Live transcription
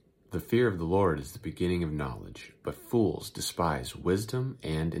The fear of the Lord is the beginning of knowledge, but fools despise wisdom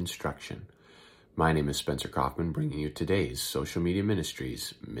and instruction. My name is Spencer Coffman, bringing you today's Social Media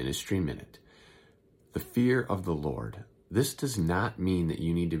Ministries Ministry Minute. The fear of the Lord. This does not mean that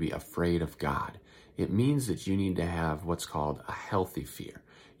you need to be afraid of God. It means that you need to have what's called a healthy fear.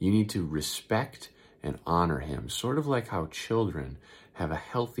 You need to respect and honor Him, sort of like how children have a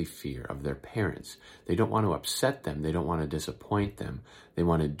healthy fear of their parents. They don't want to upset them. They don't want to disappoint them. They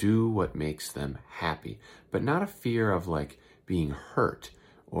want to do what makes them happy, but not a fear of like being hurt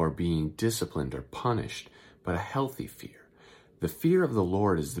or being disciplined or punished, but a healthy fear. The fear of the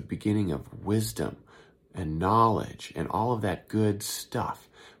Lord is the beginning of wisdom and knowledge and all of that good stuff.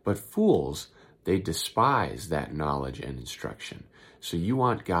 But fools, they despise that knowledge and instruction. So you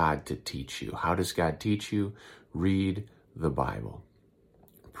want God to teach you. How does God teach you? Read the Bible.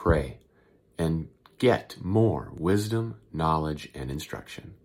 Pray and get more wisdom, knowledge, and instruction.